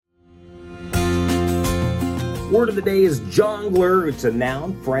Word of the day is jongleur. It's a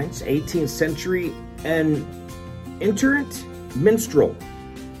noun, French, 18th century, an itinerant minstrel.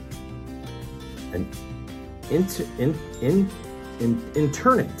 An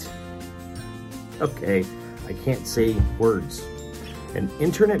itinerant. Okay, I can't say words. An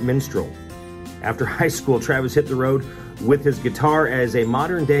itinerant minstrel. After high school, Travis hit the road with his guitar as a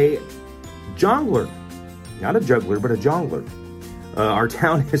modern-day jongleur. Not a juggler, but a jongleur. Our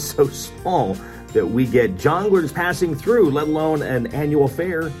town is so small that we get jongleurs passing through, let alone an annual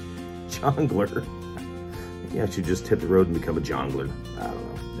fair. Jongleur. Maybe I should just hit the road and become a jongleur. I don't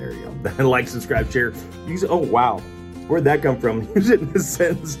know. There you go. Like, subscribe, share. Use, oh, wow. Where'd that come from? Use it in a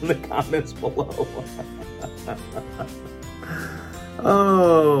sentence in the comments below.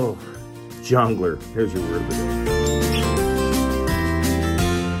 Oh, jongleur. There's your word of the day.